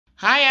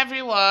Hi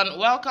everyone,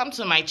 welcome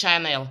to my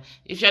channel.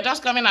 If you're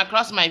just coming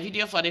across my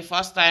video for the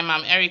first time,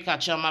 I'm Erica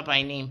Choma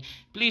by name.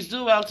 Please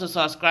do well to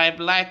subscribe,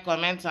 like,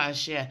 comment and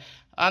share.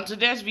 On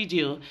today's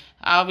video,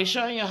 I'll be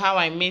showing you how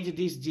I made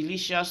this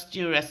delicious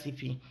stew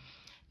recipe.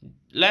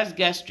 Let's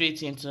get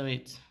straight into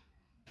it.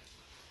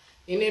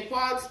 In a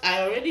pot,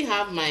 I already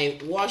have my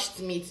washed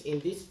meat in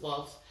this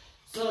pot.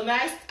 So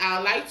next,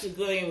 I'd like to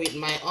go in with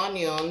my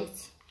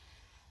onions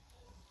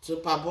to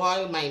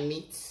parboil my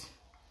meat.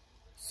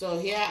 So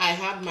here I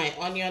have my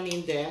onion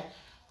in there,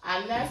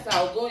 and next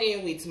I'll go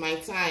in with my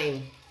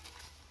thyme.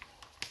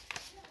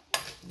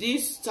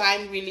 This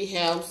thyme really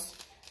helps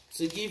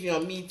to give your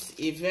meat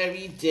a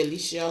very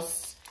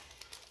delicious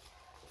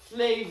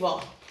flavor.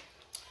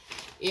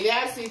 It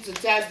helps it to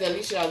taste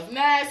delicious.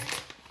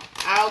 Next,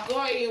 I'll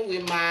go in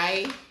with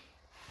my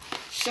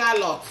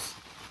shallots.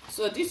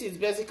 So this is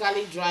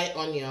basically dry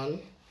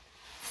onion.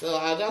 So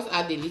I'll just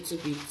add a little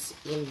bit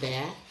in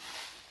there,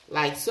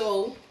 like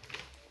so.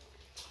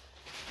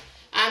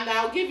 And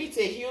I'll give it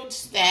a huge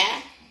stir,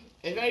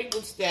 a very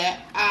good stir.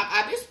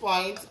 At this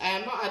point, I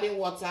am not adding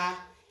water.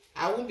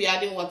 I won't be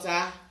adding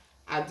water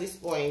at this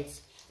point.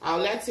 I'll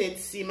let it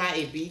simmer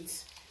a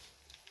bit.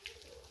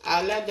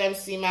 I'll let them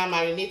simmer,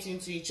 marinate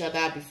into each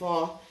other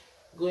before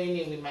going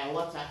in with my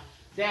water.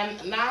 Then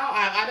now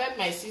I've added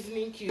my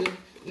seasoning cube.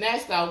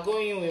 Next, I'll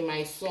go in with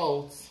my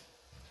salt,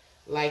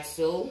 like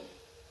so.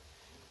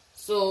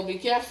 So be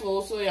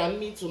careful so your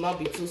meat will not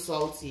be too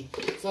salty.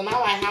 So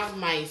now I have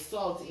my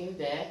salt in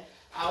there.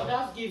 I'll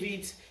just give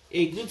it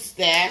a good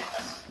stir.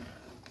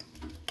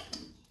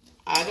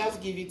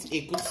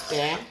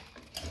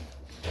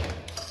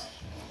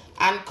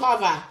 And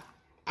cover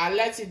and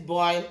let it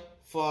boil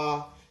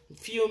for a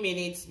few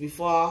minutes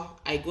before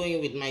I go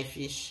in with my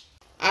fish.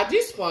 At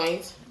this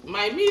point,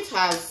 my meat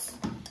has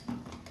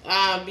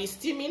been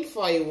steaming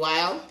for a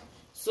while,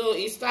 so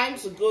it's time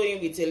to go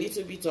in with a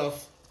little bit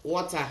of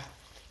water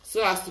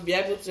so as to be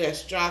able to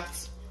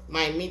extract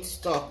my meat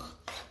stock.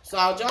 So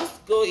I'll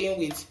just go in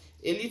with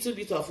a little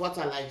bit of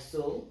water like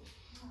so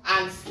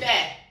and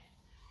stir.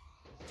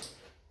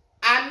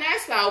 And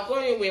next I'll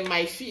go in with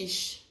my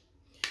fish.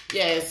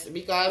 Yes,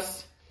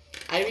 because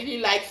I really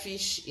like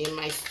fish in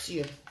my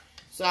stew.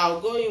 So I'll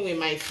go in with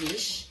my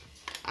fish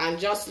and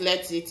just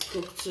let it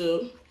cook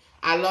too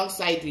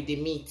alongside with the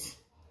meat.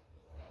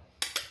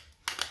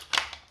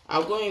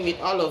 I'll go in with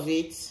all of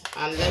it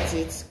and let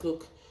it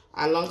cook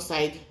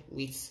alongside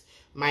with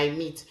my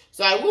meat.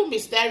 So I won't be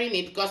stirring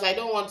it because I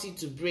don't want it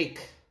to break.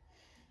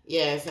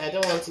 Yes, I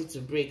don't want it to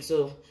break,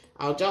 so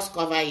I'll just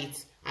cover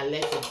it and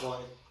let it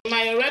boil. In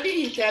my already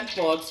heated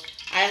pot,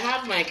 I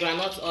have my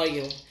groundnut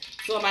oil.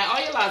 So my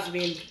oil has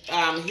been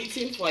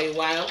heating for a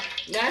while.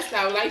 Next,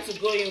 I would like to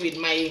go in with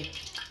my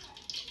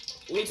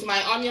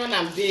onion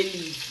and bay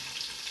leaf.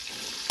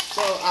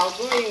 So I'll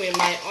go in with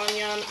my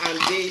onion and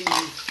bay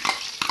leaf.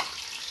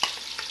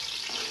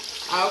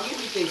 I'll give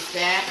it a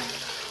stir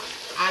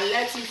and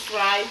let it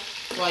fry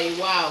for a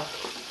while.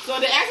 So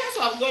the essence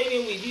of going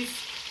in with this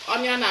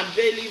onion and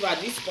bay leaf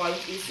at this point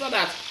is so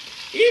that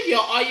if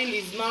your oil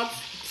is not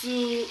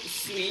too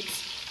sweet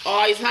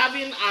or is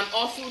having an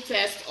awful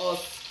taste or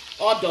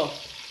odor,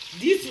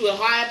 this will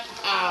help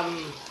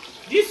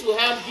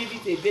give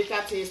it a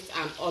better taste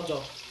and odor.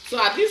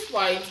 So at this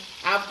point,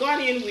 I've gone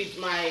in with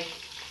my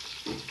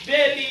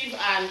bay leaf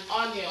and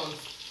onions.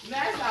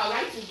 Next, I would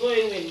like to go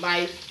in with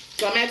my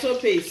tomato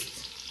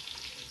paste.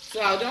 So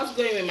I'll just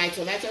go in with my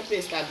tomato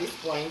paste at this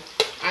point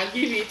and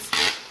give it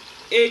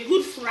a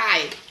good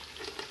fry.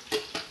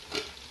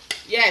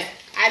 Yes,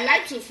 I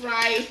like to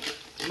fry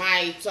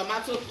my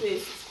tomato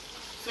paste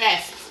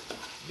first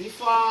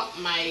before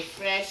my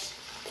fresh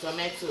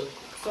tomato.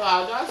 So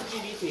I'll just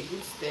give it a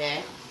good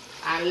stir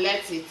and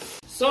let it.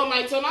 So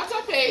my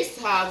tomato paste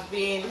has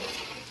been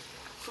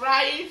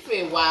frying for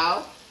a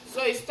while.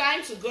 So it's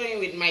time to go in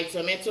with my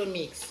tomato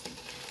mix.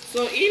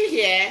 So in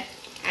here,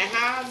 I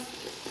have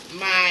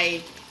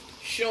my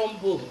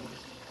shombo.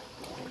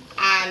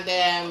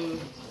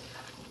 And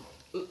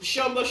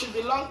shombo should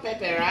be long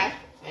pepper, right?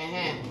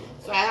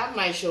 So I have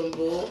my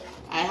shombo,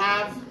 I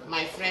have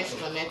my fresh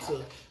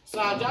tomato. So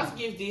I'll just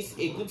give this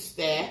a good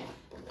stir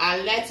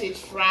and let it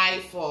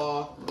fry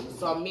for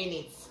some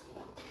minutes.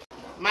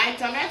 My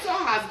tomato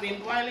has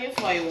been boiling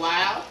for a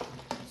while,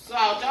 so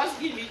I'll just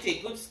give it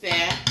a good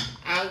stir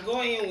and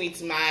go in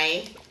with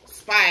my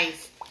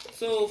spice.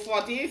 So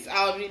for this,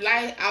 I would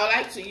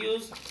like to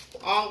use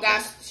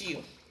onga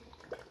stew.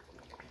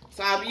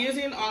 So I'll be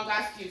using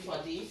onga stew for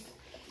this.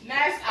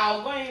 Next,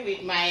 I'll go in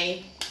with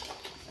my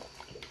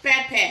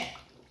pepper.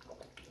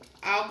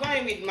 I'll go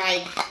in with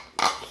my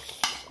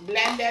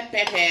blended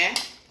pepper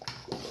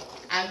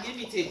and give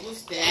it a good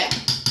stir.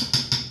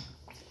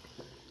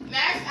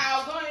 Next,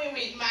 I'll go in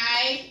with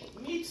my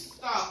meat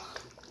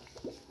stock.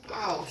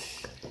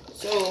 Ouch.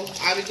 So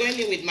I'll be going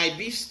in with my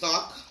beef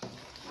stock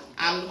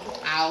and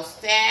I'll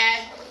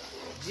stir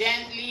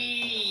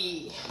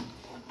gently.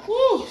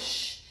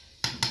 Whoosh.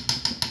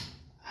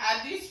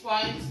 At this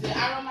point, the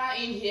aroma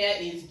in here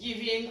is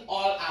giving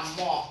all and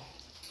more.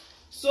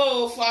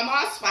 So for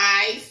more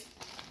spice,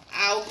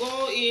 I'll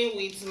go in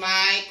with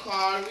my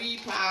curry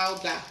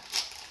powder.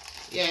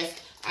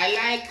 Yes,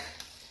 I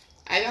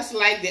just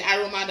like the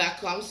aroma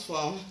that comes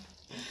from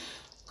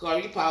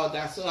curry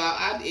powder. So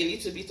I'll add a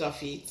little bit of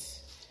it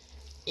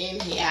in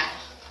here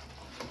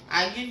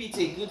and give it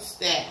a good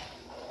stir.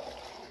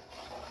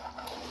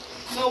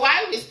 So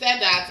while we stir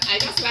that, I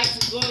just like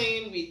to go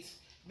in with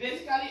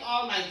basically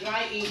all my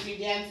dry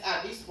ingredients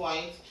at this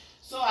point,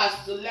 so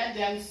as to let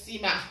them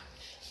simmer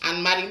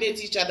and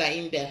marinate each other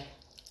in there.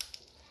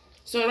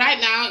 So right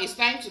now it's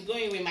time to go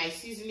in with my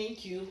seasoning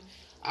cube.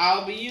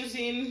 I'll be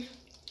using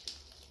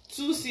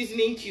 2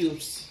 seasoning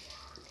cubes.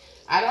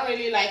 I don't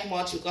really like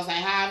much because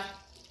I've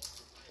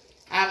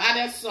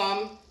added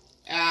some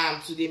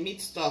to the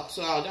meat stock,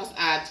 so I'll just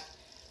add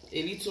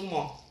a little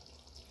more.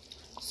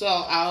 So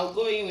I'll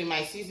go in with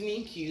my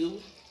seasoning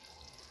cube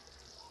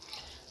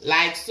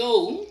like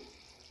so.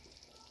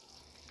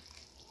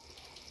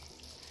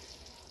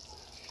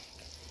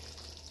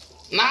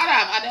 Now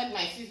that I've added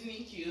my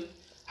seasoning cube,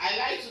 I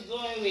like to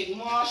go in with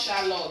more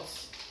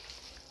shallots.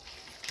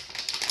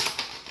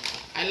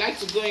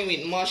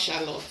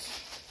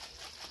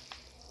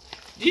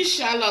 This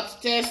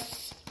shallot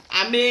tastes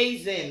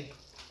amazing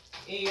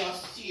in your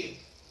stew.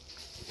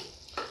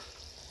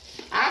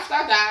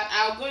 After that,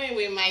 I'll go in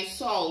with my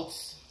salt.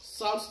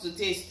 Salt to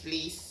taste,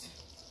 please.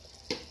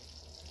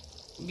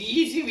 Be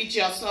easy with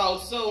your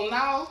salt. So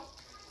now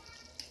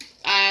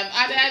I've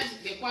added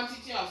the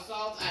quantity of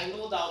salt I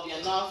know that will be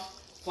enough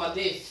for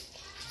this.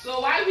 So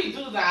while we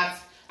do that,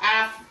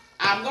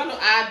 I'm going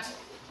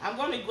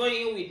to go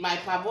in with my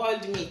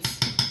parboiled meat.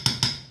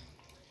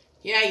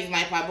 Here is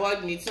my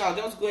parboiled meat, so I'll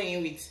just go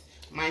in with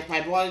my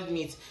parboiled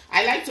meat.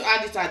 I like to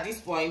add it at this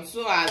point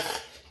so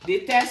as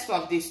the taste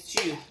of the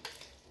stew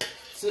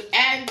to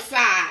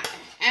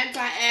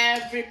enter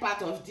every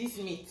part of this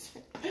meat.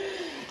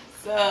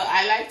 So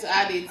I like to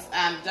add it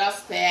and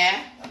just stir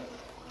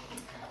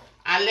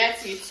and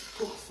let it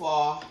cook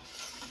for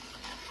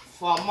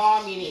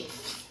more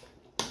minutes.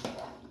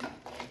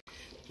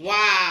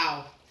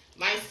 Wow,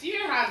 my stew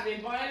has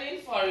been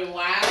boiling for a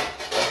while,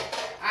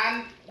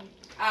 and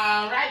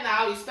right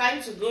now it's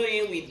time to go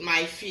in with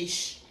my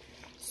fish.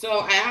 So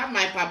I have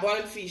my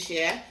parboiled fish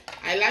here.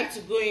 I like to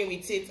go in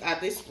with it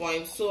at this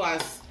point so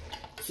as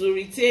to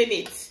retain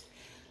it,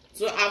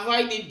 to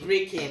avoid it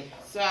breaking.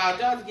 So I'll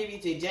just give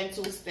it a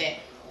gentle stir.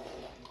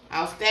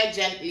 I'll stir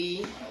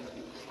gently,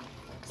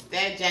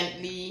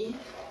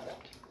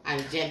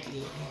 and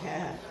gently.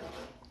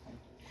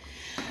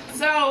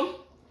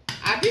 So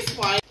at this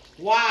point,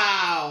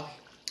 wow,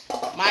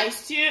 my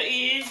stew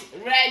is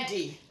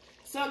ready.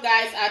 So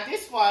guys, at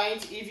this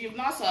point, if you've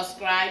not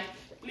subscribed,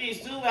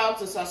 please do well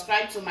to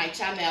subscribe to my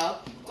channel.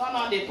 Turn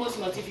on the post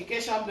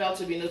notification bell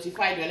to be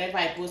notified whenever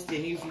I post a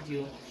new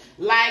video.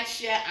 Like,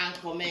 share, and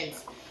comment.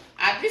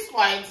 At this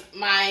point,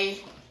 my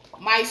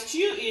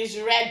stew is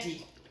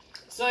ready.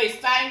 So it's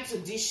time to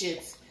dish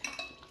it.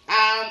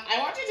 I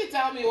want you to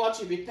tell me what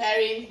you'll be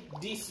pairing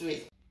this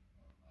with.